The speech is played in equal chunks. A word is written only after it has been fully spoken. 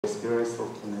experience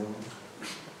of heaven.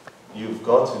 You've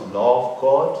got to love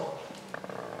God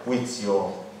with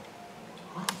your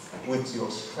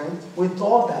strength, with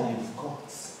all that you've got.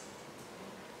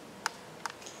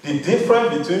 The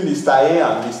difference between Mr. A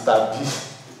and Mr. B,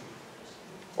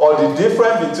 or the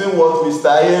difference between what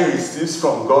Mr. A receives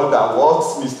from God and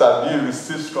what Mr. B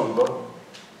receives from God,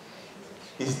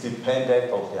 is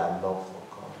dependent on their love for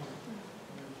God.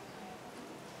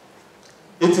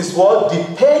 It is what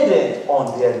dependent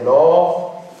on their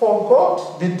love for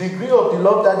God, the degree of the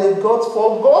love that they've got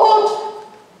for God.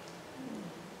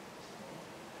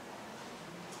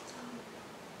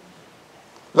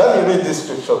 Let me read this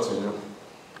scripture to you.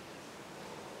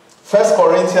 1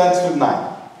 Corinthians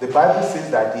 2:9. The Bible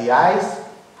says that the eyes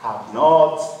have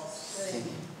not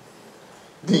seen,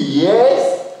 the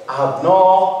ears have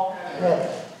not heard,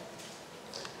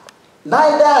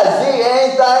 neither has he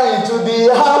entered into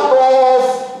the heart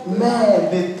of man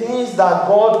the things that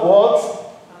God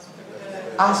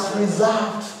has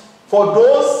reserved for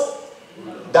those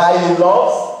that he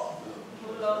loves,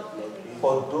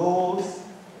 for those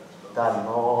that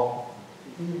love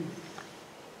him.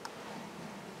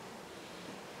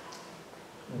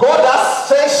 God has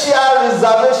special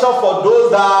reservation for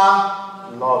those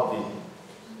that love him.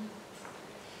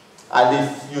 And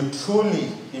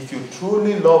if you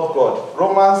truly love God,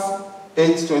 Romans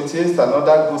 8:28 is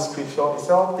another good scripture. It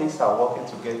says all things are working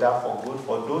together for good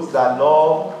for those that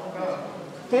love.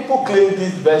 People claim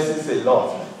these verses a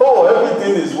lot. Oh,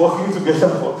 everything is working together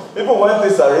for people when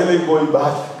things are really going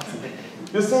bad.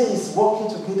 You say it's working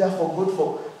together for good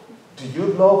for. Do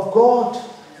you love God?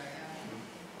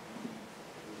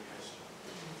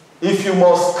 If you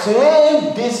must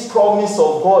claim this promise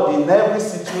of God in every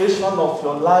situation of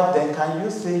your life, then can you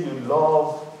say you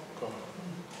love God?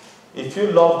 If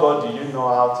you love God, do you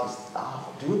know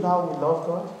do you know how we love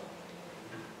God?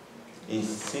 It's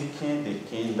seeking the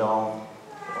kingdom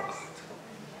first.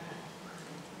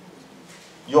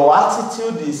 Your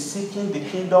attitude is seeking the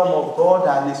kingdom of God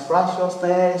and His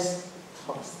righteousness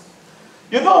first.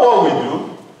 You know what we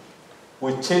do?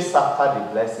 We chase after the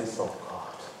blessings of God.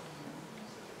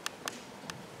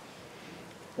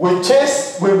 We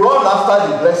run after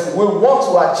the blessing. We want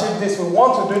to achieve this. We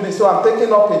want to do this. So I'm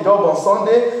taking up a job on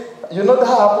Sunday. You know that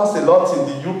happens a lot in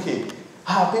the UK.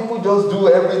 People just do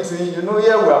everything. You know,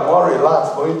 here we are more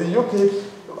relaxed. But in the UK,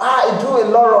 I do a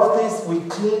lot of things. We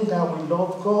claim that we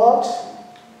love God.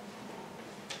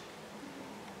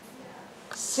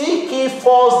 Seek ye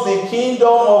first the kingdom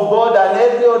of God, and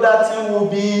every other thing will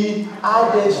be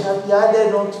added, shall be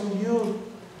added unto you.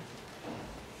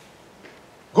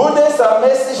 Goodness and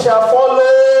mercy shall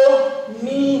follow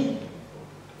me.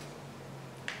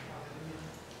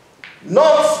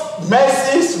 Not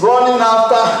mercies running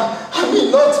after,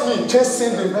 not me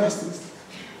chasing the mercies.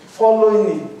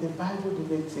 Following it. The Bible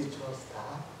didn't teach us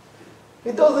that.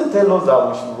 It doesn't tell us that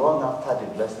we should run after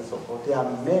the blessings of God. They are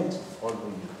meant to follow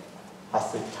you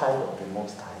as a child of the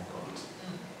Most High God.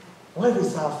 Where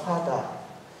is our Father?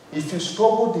 If you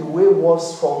struggle the way world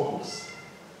struggles,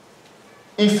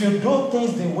 if you do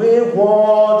things the way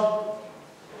world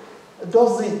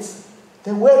does it,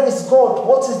 then where is God?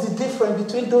 What is the difference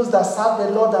between those that serve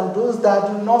the Lord and those that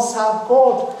do not serve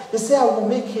God? He said, I will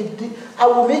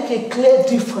make a clear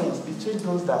difference between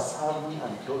those that serve me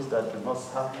and those that do not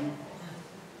serve me.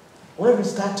 Where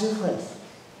is that difference?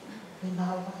 In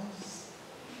our lives.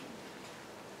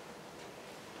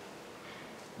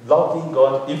 Loving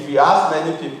God. If you ask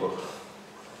many people,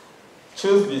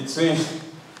 choose between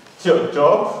your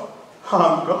job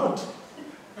and God.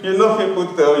 You know,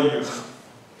 people tell you,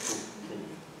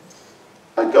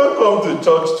 I can't come to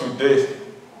church today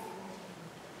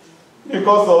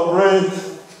because of rain.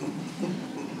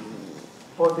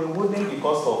 But they wouldn't,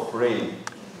 because of rain,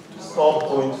 stop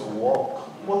going to work.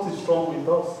 What is wrong with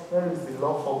us? Where is the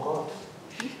love for God?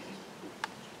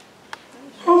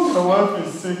 Oh, my wife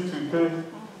is sick today,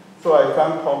 so I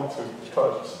can't come to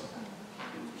church.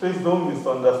 Please don't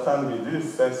misunderstand me. This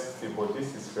is sensitive, but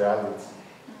this is reality.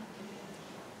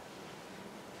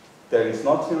 There is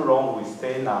nothing wrong with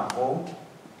staying at home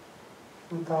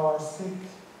with our sick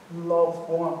loved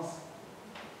ones.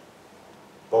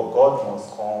 But God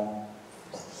must come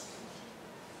first.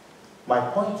 My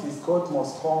point is, God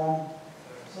must come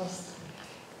first.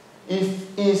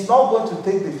 If He is not going to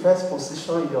take the first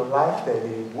position in your life, then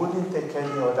He wouldn't take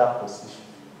any other position.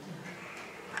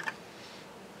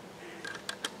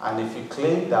 And if you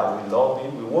claim that we love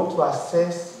Him, we want to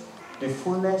access the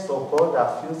fullness of God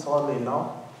that fills all in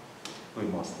all, we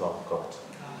must love God.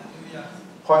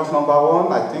 Point number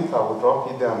one, I think I will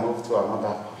drop it there and move to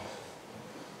another point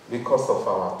because of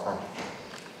our time.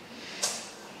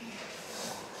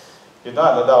 You know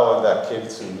another one that came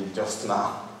to me just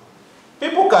now.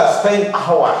 People can spend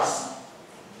hours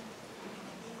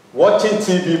watching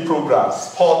TV programs,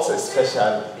 sports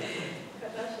especially.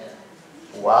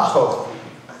 Wow.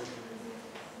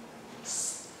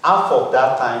 Half of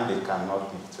that time they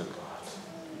cannot give to God.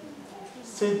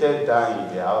 Sit there down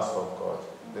in the house of God.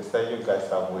 They say you guys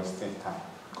are wasting time.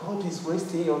 God is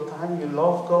wasting your time. You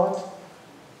love God?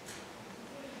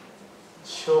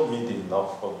 Show me the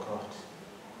love for God.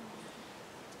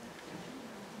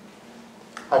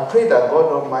 I pray that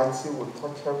God Almighty will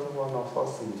touch every one of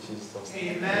us in Jesus'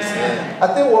 name. Amen. I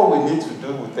think what we need to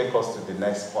do will take us to the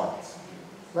next point.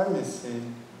 Let me see.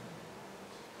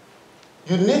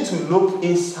 You need to look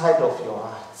inside of your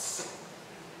hearts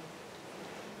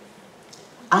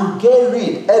and get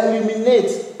rid,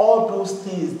 eliminate all those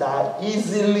things that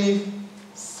easily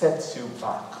set you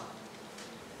back.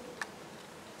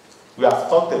 We have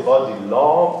talked about the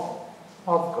love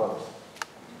of God.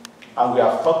 And we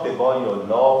have talked about your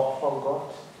love for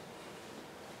God.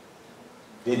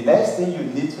 The next thing you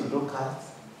need to look at,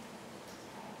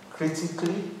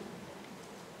 critically,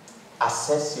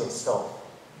 assess yourself.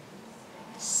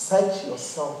 Search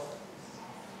yourself.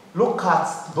 Look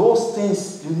at those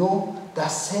things, that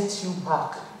set you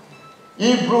back.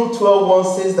 Hebrews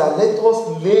 12:1 says that let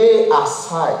us lay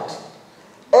aside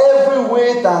every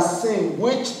weight and sin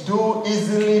which do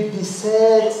easily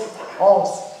beset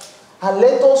us. And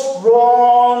let us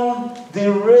run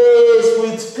the race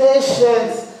with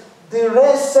patience, the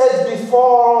race set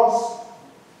before us.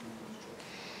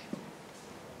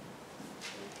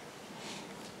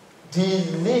 The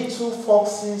little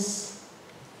foxes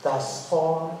that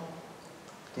spoil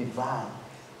the vine,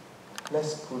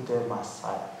 let's put them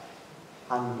aside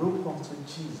and look unto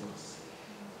Jesus,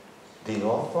 the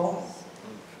author,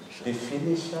 the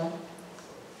finisher,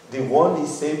 the one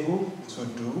is able to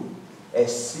do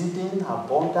exceeding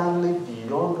abundantly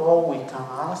beyond all we can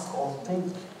ask or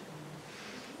think.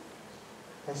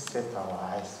 Let's set our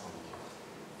eyes on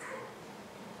you.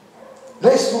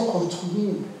 Let's look unto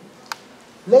Him.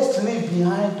 Let's leave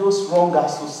behind those wrong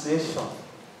associations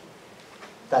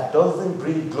that doesn't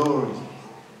bring glory.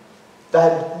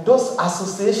 That those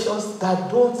associations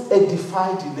that don't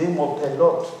edify the name of the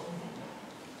Lord.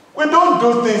 We don't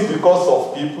do things because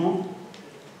of people.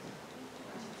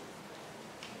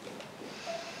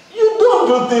 You don't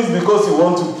do things because you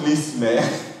want to please men.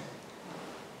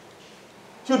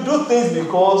 You do things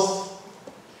because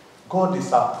God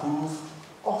is approved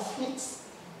of it.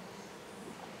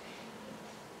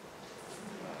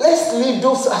 Let's leave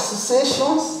those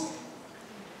associations,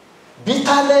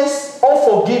 bitterness,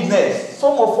 unforgiveness.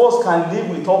 Some of us can live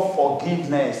with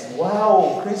unforgiveness.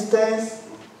 Wow, Christians.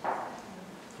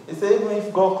 He said, even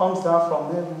if God comes down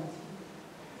from heaven,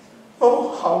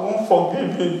 oh, I won't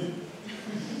forgive him.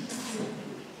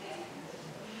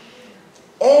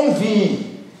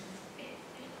 Envy,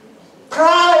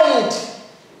 pride.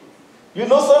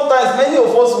 Sometimes many of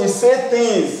us will say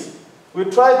things. We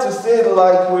try to say it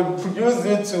like we use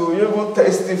it to even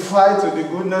testify to the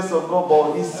goodness of God,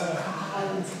 but it's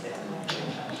pride.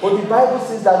 But the Bible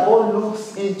says that God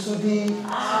looks into the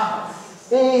heart.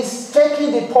 He is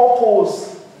checking the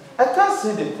purpose. I can't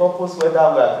see the purpose whether we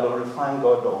are glorifying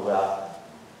God or we are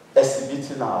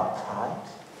exhibiting our pride.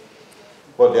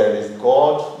 But there is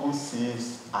God who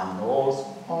sees and knows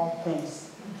all things.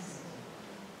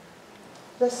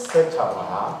 Let's search our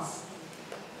hearts.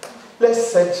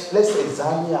 Let's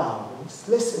examine our ways.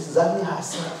 Let's examine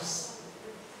ourselves.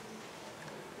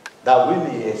 That we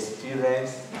may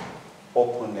experience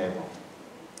open heaven.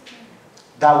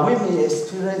 That we may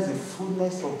experience the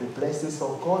fullness of the blessings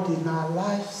of God in our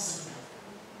lives.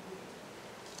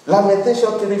 Lamentation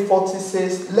 3:40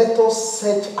 says, let us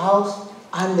search out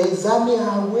and examine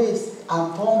our ways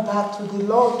and turn back to the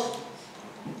Lord.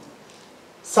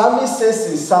 Psalmist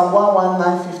says in Psalm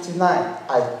 119:59,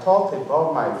 I thought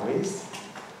about my ways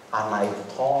and I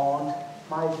turned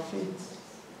my feet.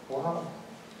 Wow.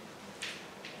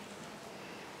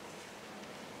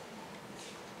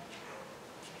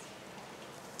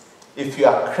 If you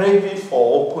are craving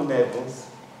for open heavens,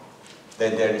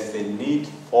 then there is a need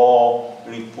for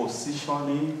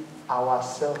repositioning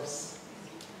ourselves.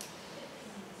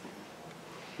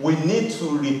 We need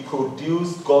to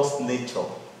reproduce God's nature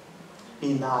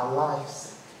in our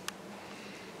lives.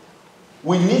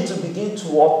 We need to begin to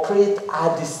operate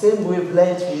at the same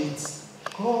wavelength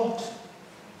with God.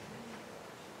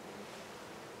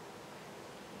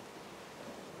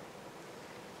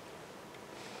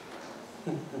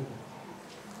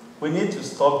 We need to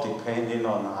stop depending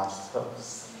on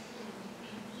ourselves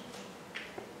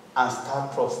and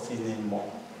start trusting Him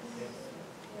more.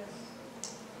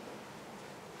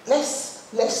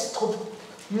 Let's stop,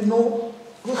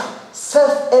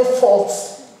 self-effort.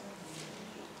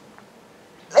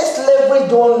 Let's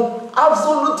leverage on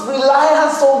absolute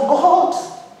reliance on God.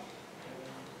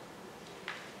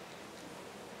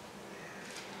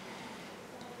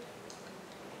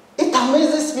 It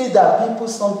amazes me that people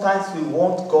sometimes we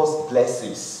want God's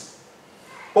blessings,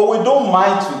 but we don't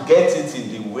mind to get it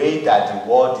in the way that the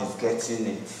world is getting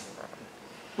it.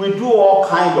 We do all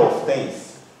kinds of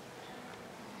things.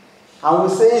 And we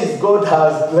say, God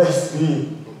has blessed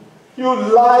me. You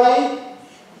lie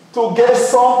to get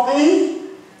something.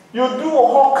 You do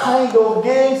all kinds of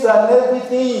games and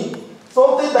everything.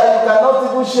 Something that you cannot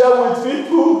even share with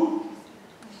people.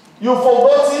 You've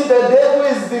forgotten the devil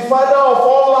is the father of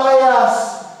all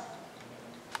liars.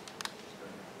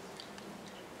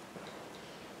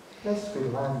 Let's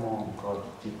rely more on God,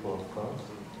 people of God.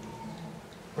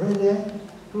 Really,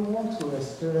 we want to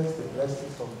experience the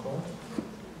blessings of God.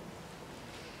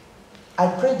 I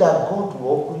pray that God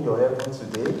will open your heaven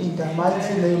today in the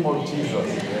mighty name of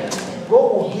Jesus.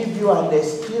 God will give you an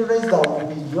experience that will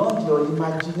be beyond your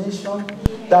imagination,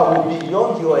 that will be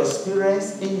beyond your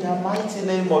experience in the mighty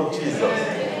name of Jesus.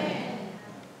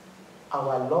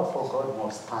 Our love for God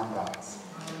must stand out.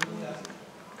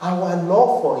 Our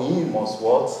love for Him must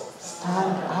what?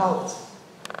 Stand out.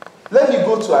 Let me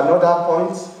go to another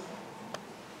point.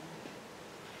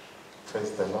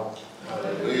 Praise the Lord.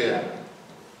 Hallelujah.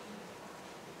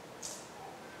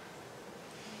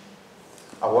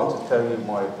 I want to tell you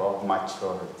more about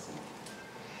maturity.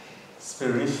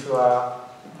 Spiritual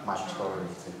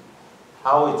maturity.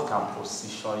 How it can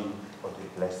position you for the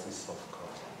blessings of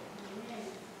God.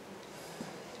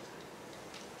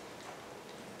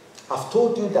 I've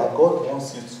told you that God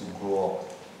wants you to grow up.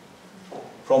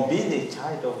 From being a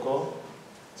child of God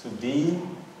to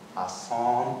being a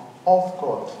son of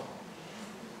God.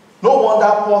 No wonder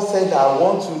Paul said, I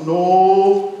want to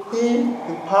know Him,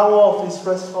 the power of His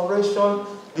restoration,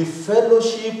 the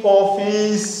fellowship of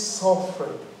His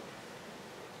suffering.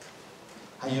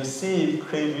 And you see him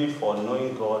craving for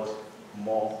knowing God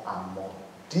more and more,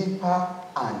 deeper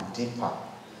and deeper.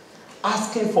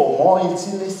 Asking for more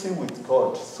intimacy with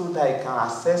God so that he can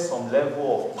access some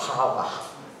level of power,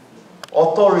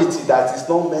 authority that is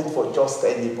not meant for just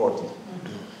anybody.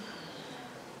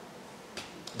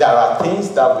 There are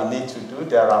things that we need to do.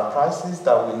 There are prices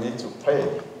that we need to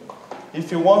pay.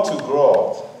 If you want to grow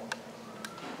up,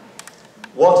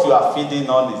 what you are feeding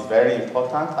on is very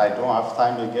important. I don't have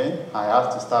time again. I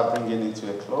have to start bringing it to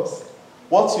a close.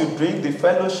 What you drink, the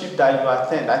fellowship that you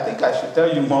attend. I think I should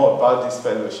tell you more about this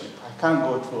fellowship. I can't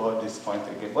go through all this point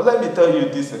again. But let me tell you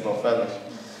this about fellowship.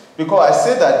 Because I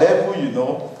say that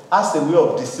devil, has a way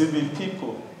of deceiving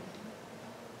people.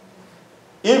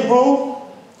 Hebrew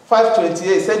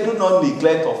 5:28 said, do not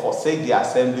neglect or forsake the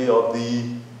assembly of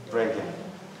the brethren.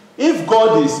 If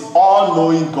God is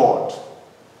all-knowing God,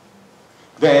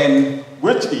 then,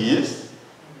 which He is,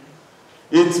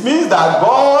 it means that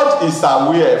God is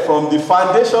aware from the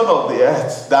foundation of the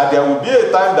earth that there will be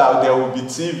a time that there will be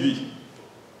TV.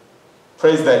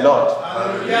 Praise the Lord.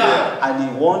 Hallelujah. And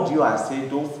He warned you and said,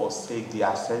 don't forsake the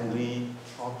assembly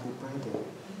of the brethren.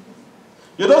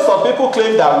 Some people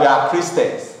claim that we are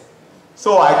Christians,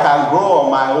 so I can grow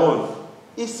on my own.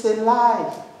 It's a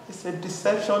lie. It's a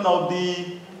deception of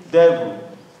the devil.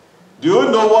 Do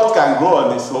you know what can grow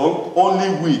on its own? Only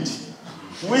wheat.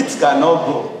 Wheat cannot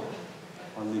grow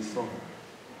on its own.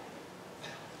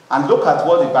 And look at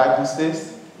what the Bible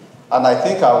says. And I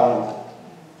think I will.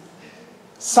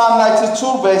 Psalm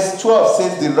 92 verse 12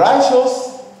 says, the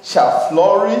righteous shall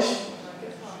flourish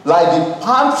like the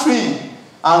palm tree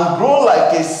and grow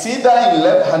like a cedar in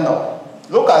Lebanon.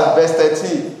 Look at verse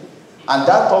 13. And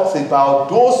that talks about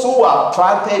those who are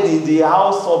planted in the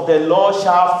house of the Lord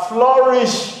shall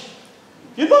flourish.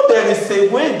 There is a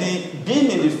way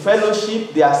being in the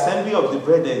fellowship, the assembly of the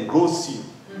brethren grows you.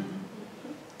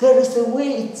 There is a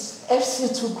way it helps you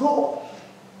to grow.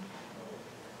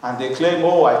 And they claim,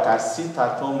 I can sit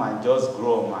at home and just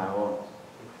grow on my own.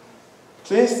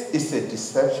 Please, it's a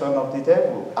deception of the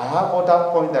devil. I have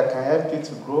other points that can help you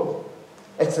to grow.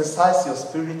 Exercise your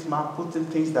spirit, man, putting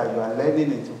things that you are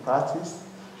learning into practice.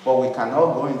 But we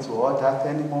cannot go into all that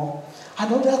anymore.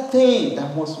 Another thing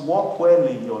that must work well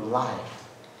in your life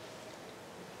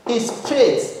is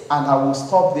faith. And I will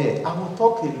stop there. I will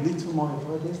talk a little more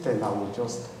about this, then I will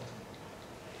just stop.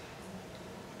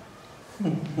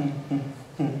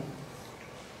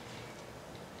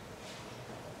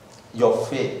 Your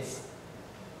faith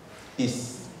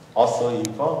is also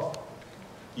involved.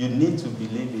 You need to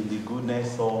believe in the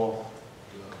goodness of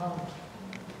God.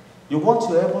 You want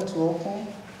your heaven to open?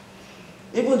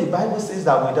 Even the Bible says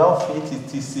that without faith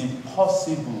it is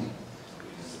impossible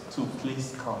to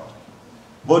please God.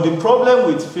 But the problem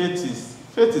with faith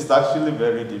is actually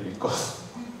very difficult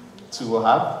to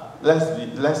have.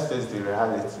 Let's face the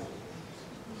reality.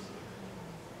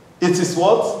 It is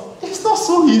what? It's not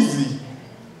so easy.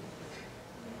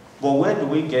 But where do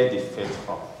we get the faith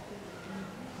from?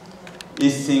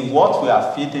 It's in what we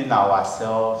are feeding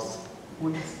ourselves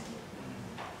with.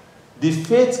 The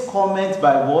faith comes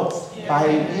by what? By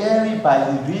hearing, by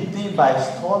reading, by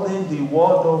studying the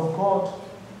Word of God.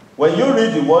 When you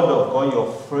read the Word of God,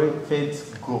 your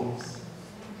faith grows.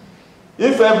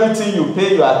 If everything you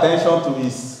pay your attention to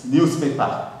is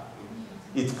newspaper,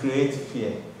 it creates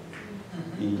fear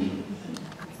in you.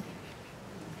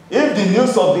 If the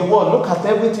news of the world, look at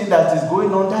everything that is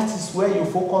going on, that is where you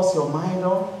focus your mind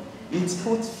on, it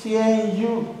puts fear in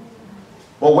you.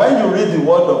 But when you read the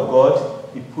Word of God,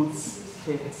 it puts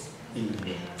faith in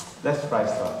you. Let's try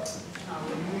that.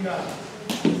 Hallelujah.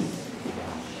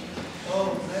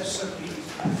 Oh, blessed be.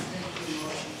 Thank you,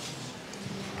 Lord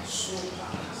Jesus. So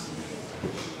powerful.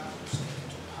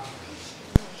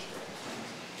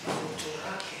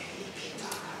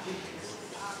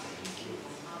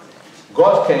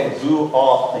 God can do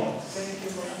all things.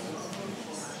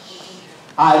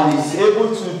 And is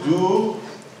able to do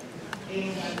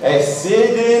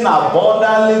exceeding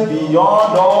abundantly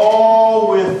beyond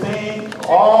all we think,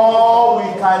 all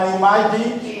we can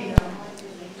imagine,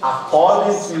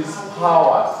 according to his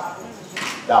power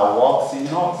that works in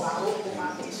us.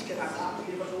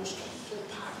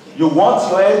 You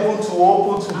want your heaven to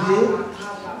open today?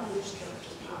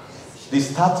 The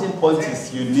starting point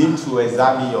is you need to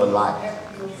examine your life.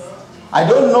 I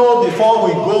don't know before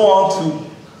we go on to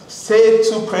say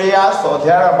 2 prayers or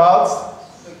thereabouts.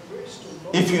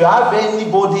 If you have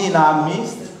anybody in our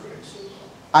midst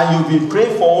and you've been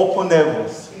praying for open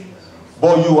heavens,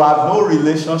 but you have no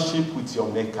relationship with your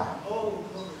Maker,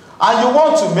 and you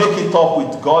want to make it up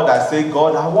with God and say,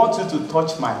 God, I want you to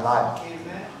touch my life.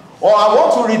 Or I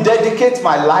want to rededicate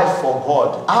my life for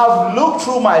God. I have looked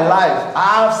through my life.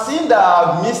 I have seen that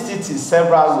I have missed it in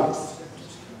several ways.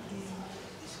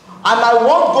 And I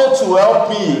want God to help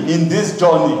me in this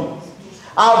journey.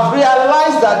 I've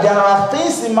realized that there are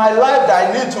things in my life that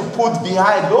I need to put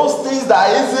behind. Those things that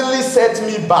easily set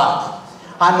me back.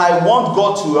 And I want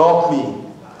God to help me.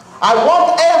 I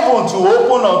want heaven to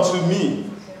open unto me.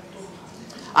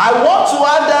 I want to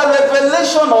have that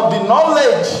revelation of the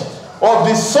knowledge of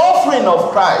the suffering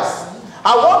of Christ.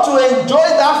 I want to enjoy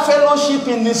that fellowship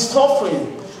in his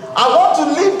suffering. I want to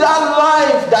live that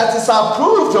life that is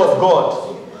approved of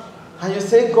God. And you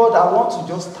say, God, I want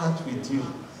to just start with you.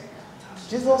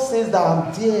 Jesus says that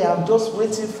I'm there, I'm just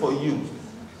waiting for you.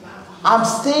 I'm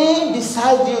staying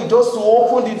beside you just to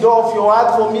open the door of your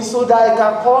heart for me so that I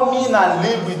can come in and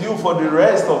live with you for the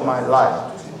rest of my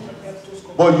life.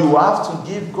 But you have to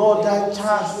give God that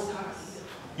chance.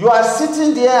 You are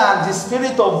sitting there and the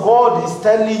Spirit of God is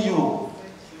telling you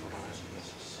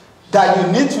that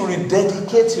you need to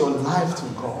rededicate your life to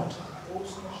God.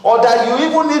 Or that you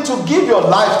even need to give your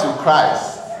life to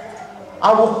Christ.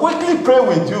 I will quickly pray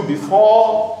with you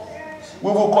before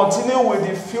we will continue with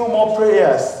a few more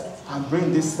prayers and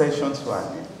bring this session to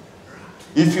an end.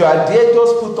 If you are there,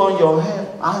 just put on your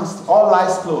hands, all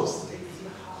eyes closed.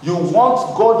 You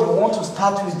want God, you want to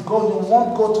start with God, you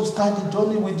want God to start the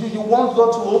journey with you, you want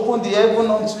God to open the heaven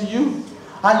unto you,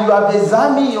 and you have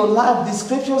examined your life. The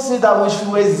scripture says that we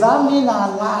should examine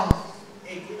our life.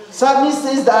 Psalmist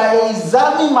says that I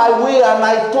examine my way and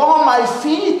I turn my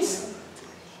feet.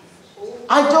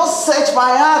 I just search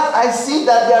my heart. I see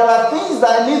that there are things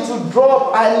that I need to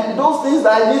drop, and those things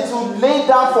that I need to lay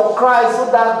down for Christ so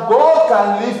that God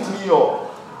can lift me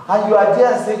up. And you are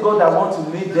there and say, God, I want to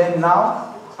lead them now.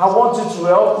 I want you to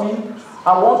help me.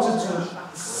 I want you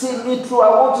to see me through. I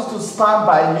want you to stand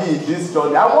by me in this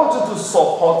journey. I want you to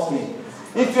support me.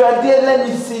 If you are there, let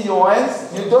me see your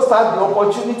hands. You just have the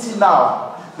opportunity now.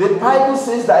 The Bible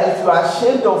says that if you are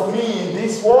ashamed of me in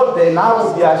this world, then I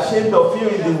will be ashamed of you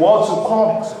in the world to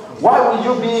come. Why will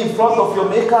you be in front of your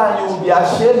Maker and you will be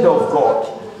ashamed of God?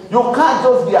 You can't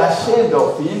just be ashamed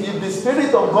of him. If the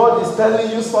Spirit of God is telling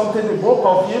you something, the book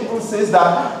of Hebrews says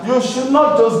that you should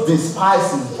not just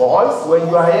despise his voice. When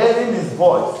you are hearing his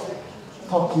voice,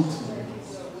 talking to him.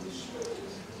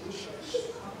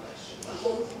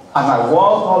 And I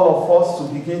want all of us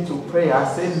to begin to pray. I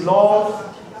say, Lord,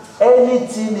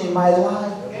 anything in my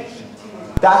life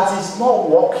that is not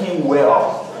working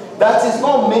well, that is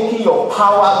not making your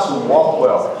power to work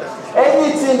well,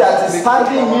 anything that is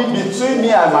standing between me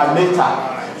and my Maker,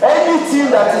 anything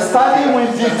that is standing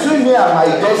between me and my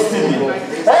destiny,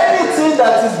 any anything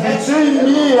that is between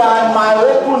me and my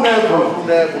open heaven,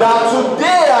 that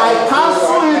today I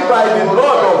cancel it by the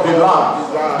blood of the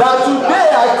Lamb. That today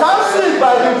I cancel it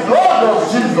by the blood of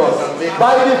Jesus.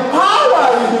 By the power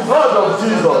in the blood of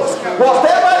Jesus.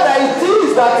 Whatever that it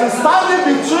is that is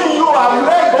standing between you and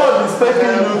where God is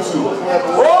taking you to.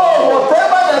 Oh,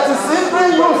 whatever that is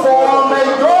hindering you from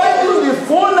enjoying the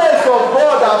fullness of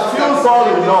God that fills all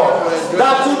in all.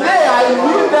 That today I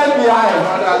leave them behind.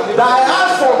 That I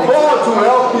ask for God to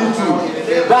help me to.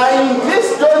 That in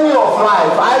this journey of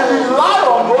life, I rely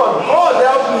on God. God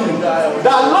help me.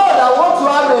 That Lord, I want to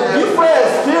have a different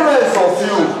experience of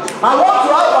you. I want to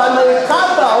have an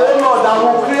encounter, oh Lord, that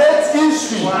will create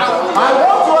history. I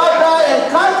want to have that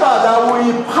encounter that will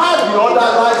impact the other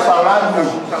lives around me.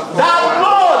 That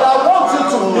Lord, I want you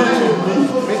to meet with me.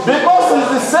 Because it's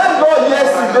the same God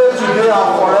yesterday, today, and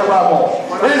forevermore.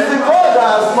 It's the God that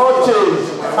has not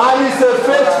changed. And he's a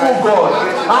faithful God.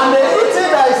 And anything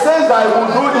that he says that he will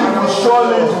do, he will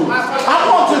surely do. I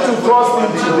want you to trust him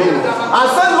today. And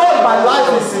say, Lord, my life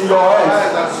is in your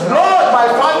hands. Lord, my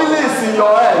family is in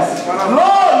your hands.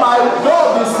 Lord, my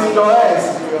job is in your hands.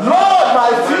 Lord, my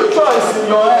future is in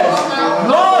your hands.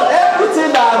 Lord,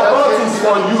 everything that I've got is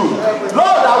for you.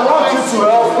 Lord, I want you to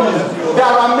help me. There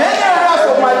are many areas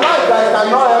of my life that I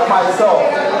cannot help myself.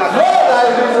 Lord, I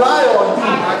rely on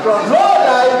you. Lord,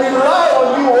 I rely on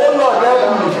you. Oh Lord, help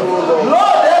me.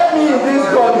 Lord, help me in this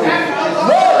journey.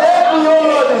 Lord, help me, oh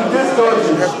Lord, in this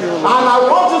journey. And I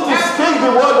want you to speak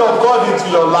the word of God into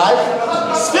your life.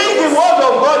 Speak the word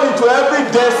of God into every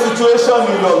dead situation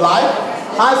in your life.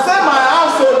 And say, my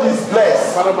household is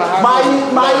blessed.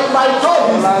 My job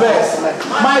is blessed.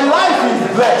 My life is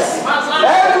blessed.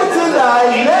 Everything that I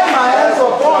lay my hands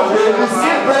upon, they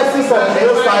receive blessings of the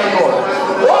Most High God.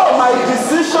 Oh, my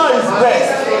decision is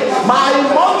blessed. My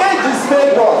mortgage is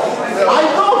paid off. I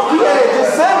don't fear the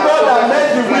same God that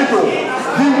made the widow.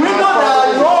 The widow that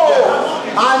I know,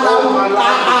 and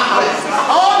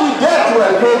all the debt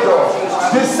were paid off.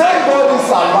 The same God is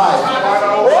alive.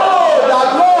 Oh, that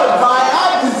Lord, my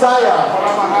heart desire.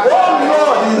 Oh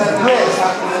Lord, is blessed.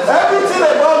 Everything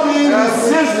about me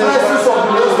receives blessings from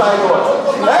the Most High God.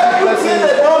 Everything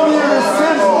about me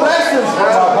receives blessings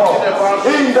from above.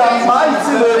 In the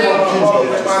mighty name of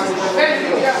Jesus.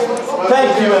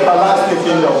 Thank you, everlasting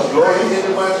King of glory.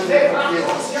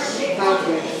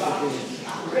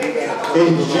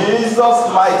 In Jesus'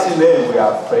 mighty name we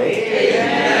have prayed.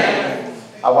 Amen.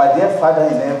 Our dear Father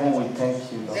in heaven, we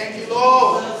thank you, Lord. Thank you,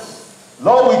 Lord.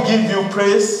 Lord, we give you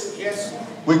praise. Yes.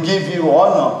 We give you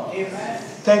honor. Amen.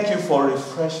 Thank you for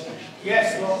refreshment.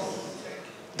 Yes, Lord.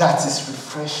 That is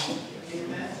refreshing.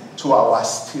 Amen. To our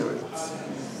spirit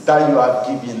that you have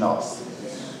given us.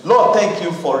 Lord, thank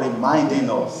you for reminding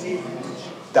us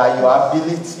that your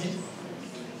ability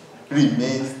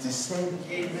remains the same.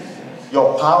 Amen.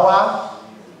 Your power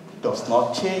does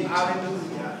not change.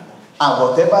 Hallelujah. And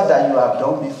whatever that you have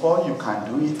done before, you can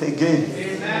do it again.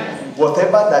 Amen.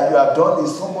 Whatever that you have done in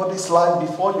somebody's life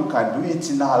before, you can do it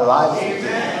in our life.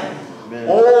 Amen.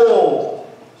 Oh,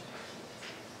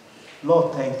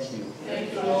 Lord, thank you.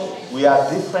 Thank you, Lord. We have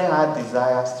different heart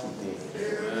desires today.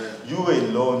 Amen. You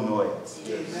alone know it.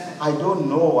 Amen. I don't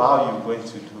know how you're going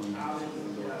to do it.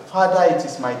 Hallelujah. Father, it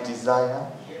is my desire.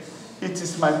 It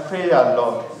is my prayer,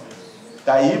 Lord,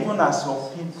 that even as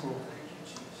your people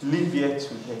live here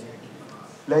today,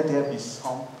 let there be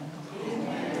something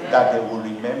that they will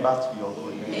remember to your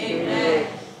goodness. Amen.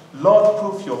 Lord,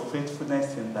 prove your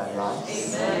faithfulness in their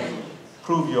lives. Amen.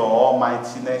 Prove your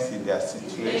almightiness in their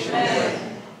situation.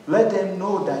 Amen. Let them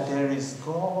know that there is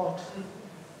God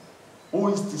who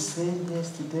is the same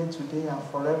yesterday, today, and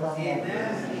forevermore.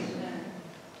 Amen.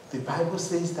 The Bible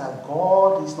says that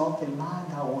God is not a man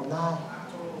that will lie.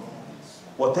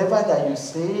 Whatever that you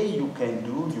say you can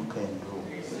do, you can do.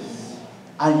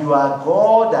 And you are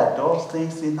God that does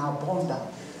things in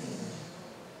abundance.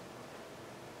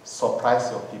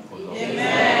 Surprise your people, Lord.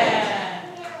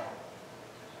 Amen.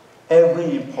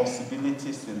 Every impossibility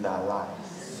is in their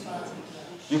lives.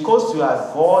 Because you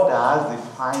are God that has the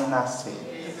final say.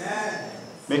 Amen.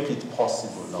 Make it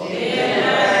possible, Lord.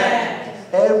 Amen.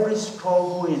 Every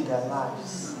struggle in their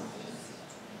lives,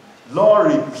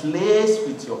 Lord, replace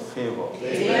with your favor.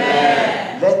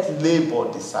 Amen. Let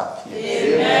labor disappear.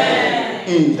 Amen.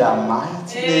 In the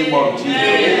mighty name of Jesus.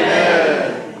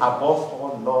 Amen. Above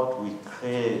all, Lord, we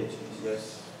crave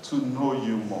Yes. to know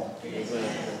you more.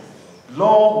 Amen.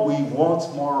 Lord, we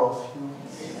want more of you.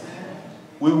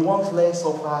 We want less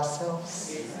of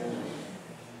ourselves.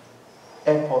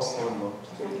 Help us, O Lord.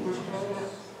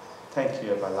 Thank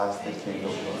you, everlasting King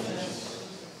of glory,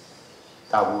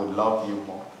 that we will love you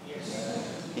more.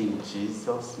 In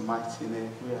Jesus' mighty name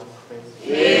we are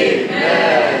praying.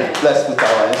 Amen. Let's put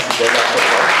our